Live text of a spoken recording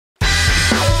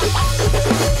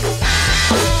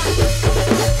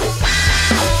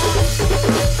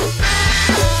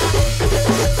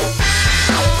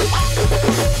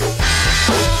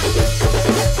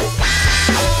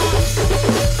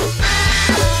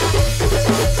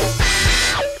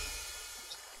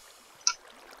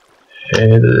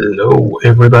Hello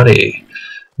everybody,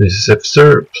 this is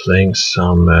Epster playing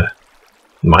some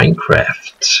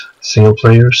Minecraft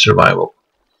single-player survival.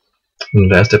 In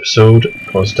the last episode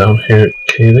I was down here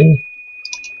caving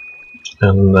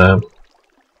and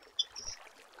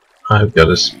I've got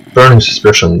a burning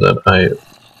suspicion that I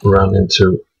ran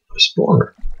into a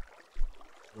spawner.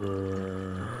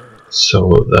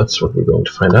 So that's what we're going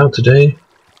to find out today,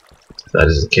 if that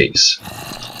is the case.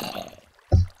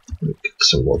 We've got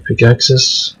some more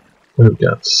pickaxes, we've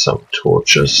got some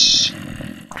torches,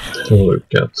 and we've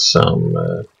got some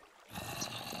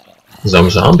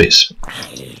zombies.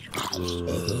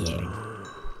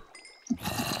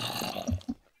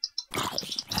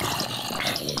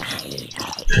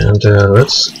 And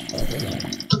let's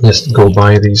just go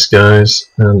by these guys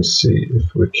and see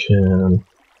if we can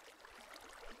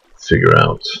figure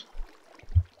out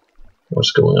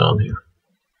what's going on here.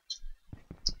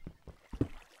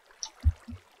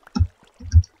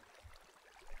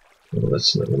 Well,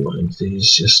 let's never mind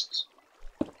these, just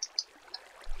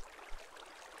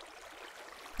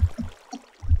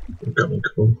we're gonna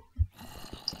go.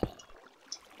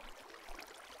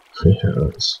 Yeah,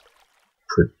 that's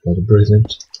pretty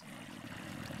brilliant.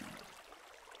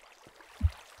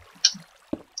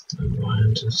 Never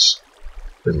mind, let's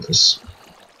build this.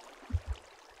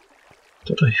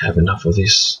 Don't I have enough of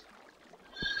these?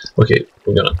 Okay,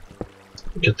 we're gonna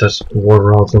get that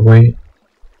water out of the way.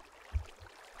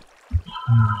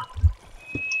 Oh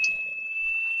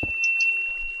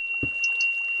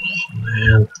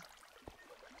man,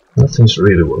 nothing's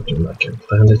really working like I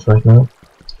planned it right now.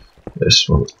 This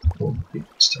one will be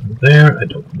standing there, I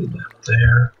don't need that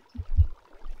there.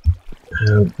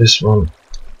 And this one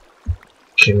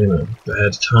came in a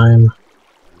bad time.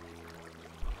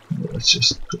 Let's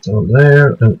just put down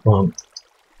there and one.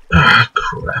 Ah,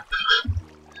 crap.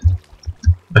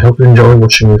 I hope you enjoy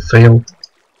watching me fail.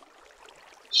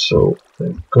 So, there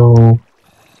we go.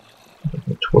 Put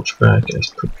my torch back,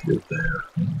 let's put you there.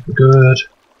 Good.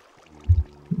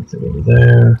 Nothing over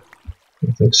there.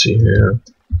 Nothing to see here.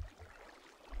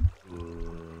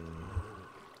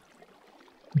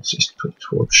 Let's just put a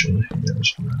torch in here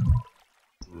as well.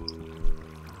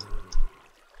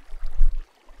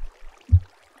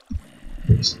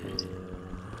 Let's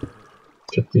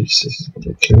get these. This is what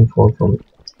I came for from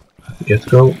the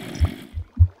get-go.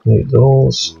 Need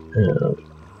those, and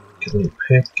get me a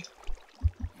pick.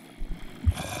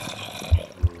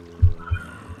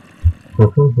 Go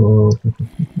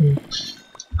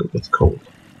get cold.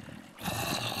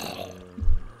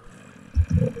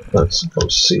 Let's go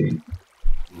see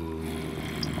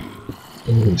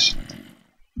these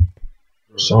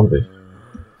zombie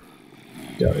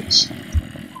guys.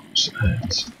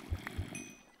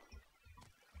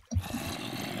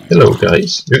 Hello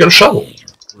guys, you got a shovel.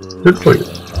 Good for you.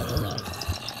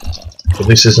 But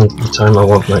this isn't the time I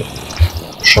want my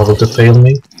shovel to fail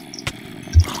me.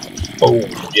 Oh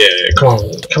yeah, come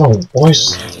on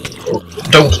boys. Oh,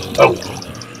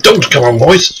 don't come on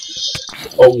boys.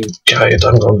 Oh god,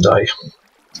 I'm gonna die.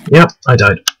 Yep, I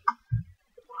died.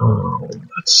 Oh,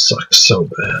 that sucks so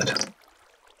bad.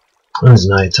 It's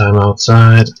nighttime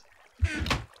outside.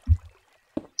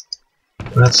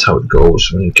 That's how it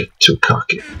goes when you get too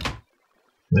cocky.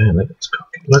 Man, I get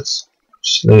cocky. Let's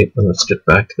sleep and let's get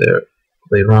back there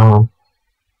later on.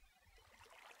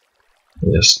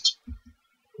 And just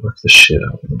work the shit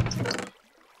out of them.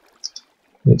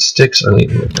 I need sticks, I need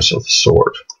to make myself a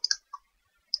sword.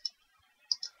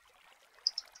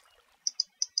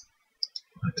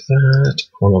 Like that.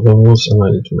 One of those, and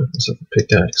I need to make myself a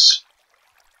pickaxe.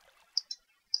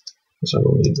 Because I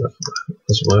will need that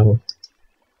as well.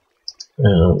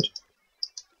 And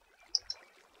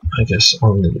I guess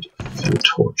I'll need a few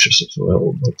torches as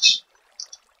well, but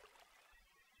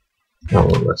oh,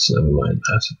 let's never mind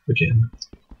that again.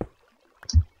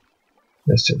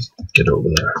 Let's just get over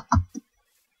there.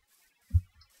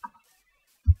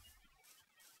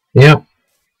 Yeah.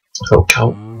 Oh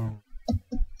cow.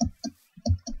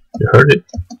 You heard it?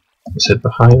 I said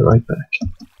behind, right back.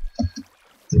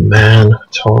 The man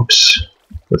talks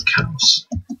with cows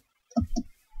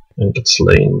and gets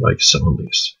slain by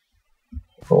zombies.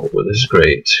 Oh, well, this is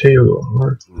great. Here you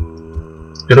are.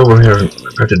 Get over here and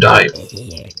prepare to die.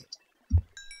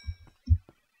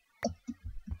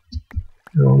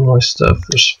 All my stuff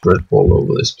is spread all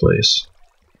over this place.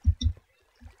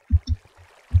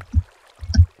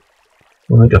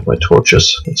 Well, I got my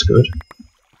torches, that's good.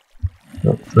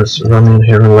 Now, let's run in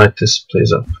here and light this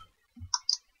place up.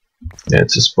 Yeah,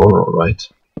 it's a spawner, alright.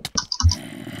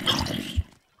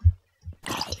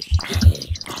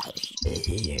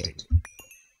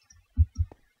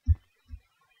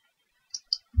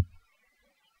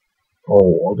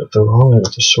 Oh, I got the wrong. I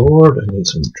got the sword. I need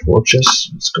some torches.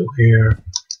 Let's go here.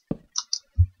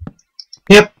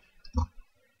 Yep,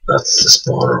 that's the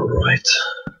spawner, right?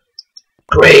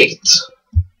 Great.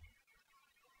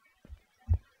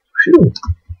 Phew.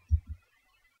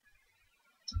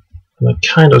 And I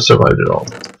kind of survived it all.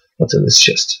 What's in this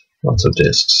chest? Lots of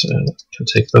discs. Can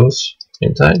take those.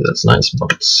 Intag, that's nice.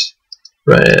 Buckets.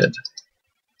 Bread.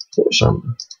 Force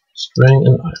armor. String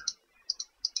and iron.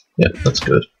 Yeah, that's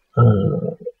good.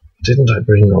 Didn't I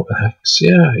bring no axe?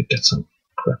 Yeah, I get some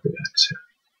crappy axe here.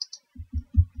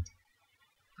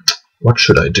 What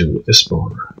should I do with this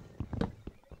spawner?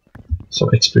 Some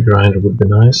XP grinder would be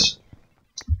nice.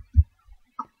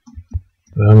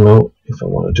 I don't know if I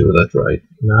want to do that right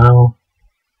now.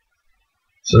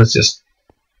 So let's just,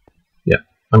 yeah,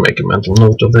 I make a mental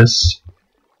note of this.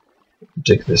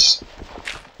 Take this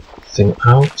thing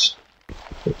out,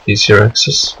 for easier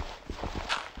access.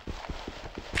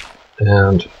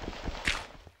 And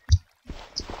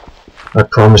I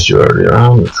promised you earlier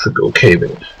on to go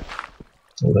caving.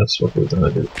 And that's what we're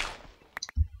gonna do.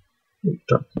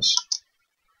 Darkness.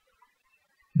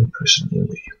 Imprisoning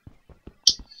me.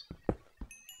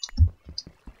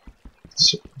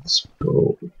 So let's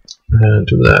go and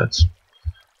do that.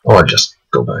 Oh, I just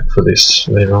go back for this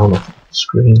later on the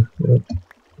screen. I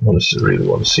really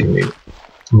want to see me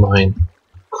mine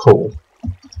coal.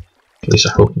 At least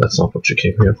I hope that's not what you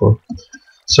came here for.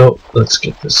 So let's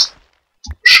get this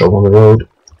show on the road.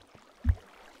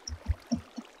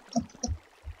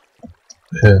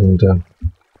 And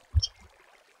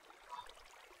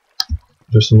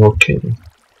do some more caving.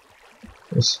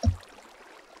 This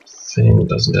thing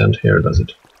doesn't end here, does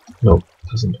it? No, it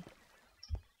doesn't.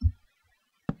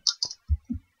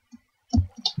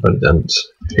 But it ends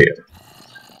here.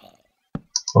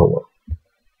 Oh well.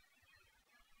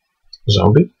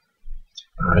 Zombie?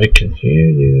 I can hear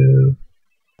you.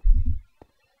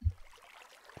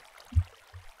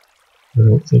 I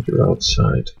don't think you're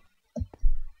outside.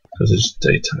 Because it's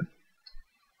daytime.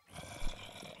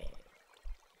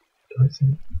 I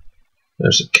think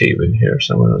there's a cave in here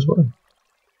somewhere as well.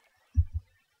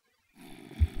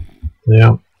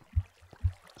 Yeah.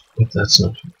 But that's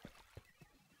not.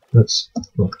 Let's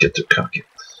not get too cocky.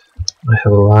 I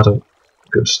have a lot of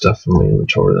good stuff in my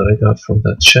inventory that I got from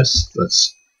that chest.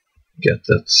 Let's get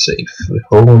that safely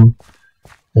home.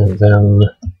 And then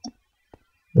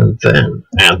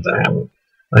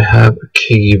I have a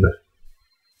cave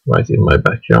right in my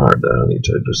backyard that I need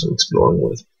to do some exploring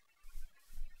with.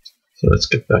 So let's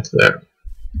get back there.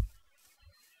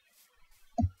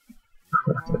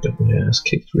 Crap, I got my ass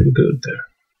kicked really good there.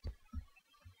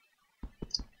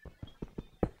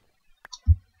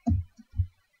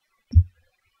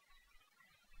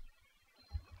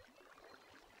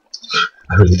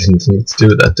 I really didn't need to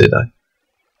do that, did I?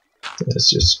 Let's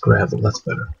just gravel, that's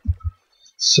better.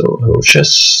 So, hello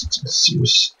chest, let's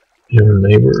use your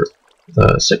neighbor,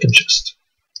 the second chest.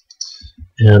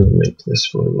 And make this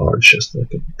for a large chest, that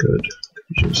could be good, could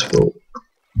be useful.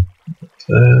 Like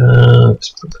that, let's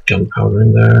put the gunpowder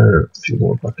in there, a few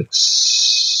more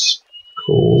buckets.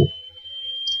 Cool.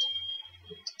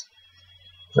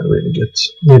 I really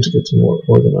need to get more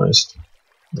organized,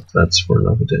 but that's for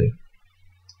another day.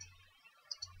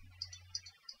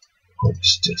 All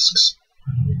these discs.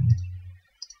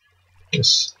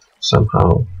 Guess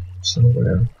somehow,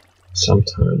 somewhere,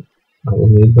 sometime I will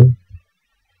need them.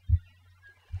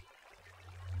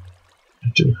 I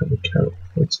do have a carrot,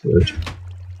 that's good.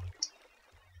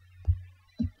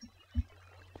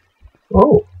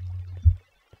 Oh!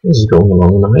 This is going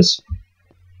along nice.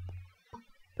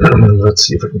 Let's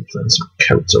see if I can plant some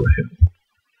carrots over here.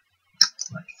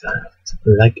 Like that.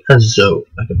 Like a zoo,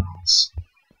 like an ox.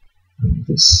 And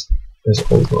this is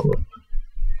all grown up.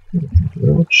 Thank you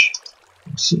very much.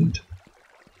 Seed.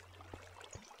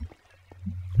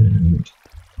 And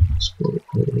let's go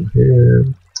over here.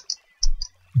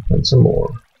 And some more.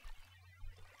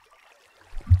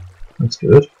 That's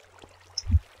good.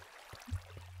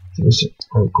 Things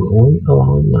are growing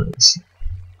along nicely.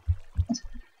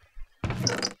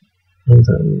 And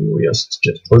then we just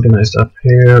get organized up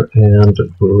here and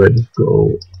we're ready to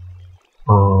go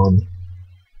on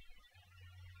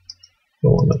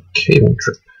a caving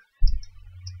trip.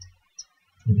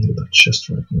 I need that chest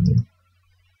right now.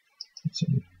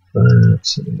 Some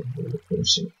bats, and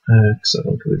there's some axe. I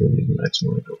don't really need an axe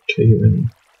when I go caving.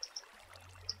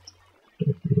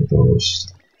 Don't need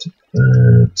those. Take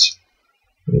that.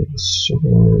 I need the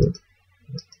sword.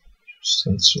 Use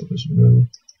that sword as well.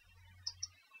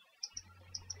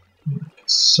 Like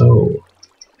so.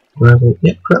 Gravel.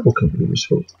 Yeah, gravel can be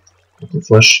useful. But the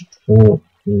flesh,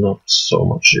 not so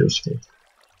much useful.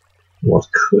 What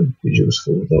could be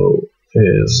useful though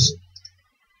is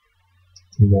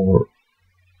more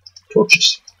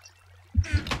torches.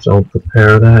 So I'll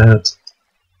prepare that,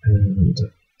 and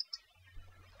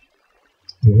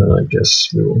then I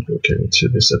guess we won't go into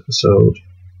this episode.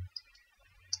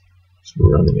 So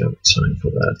we're running out of time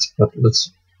for that, but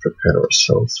let's prepare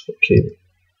ourselves for caving.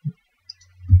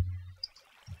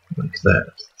 Like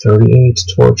that. 38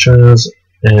 torches,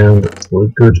 and we're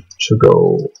good to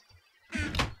go.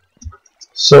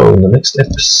 So, in the next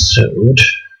episode,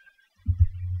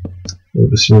 we'll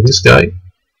be seeing this guy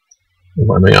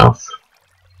running off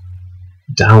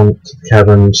down to the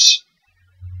caverns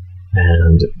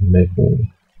and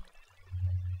making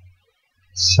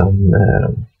some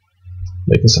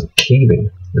caving.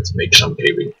 Let's make some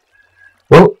caving.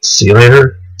 Well, see you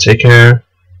later. Take care.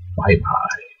 Bye bye.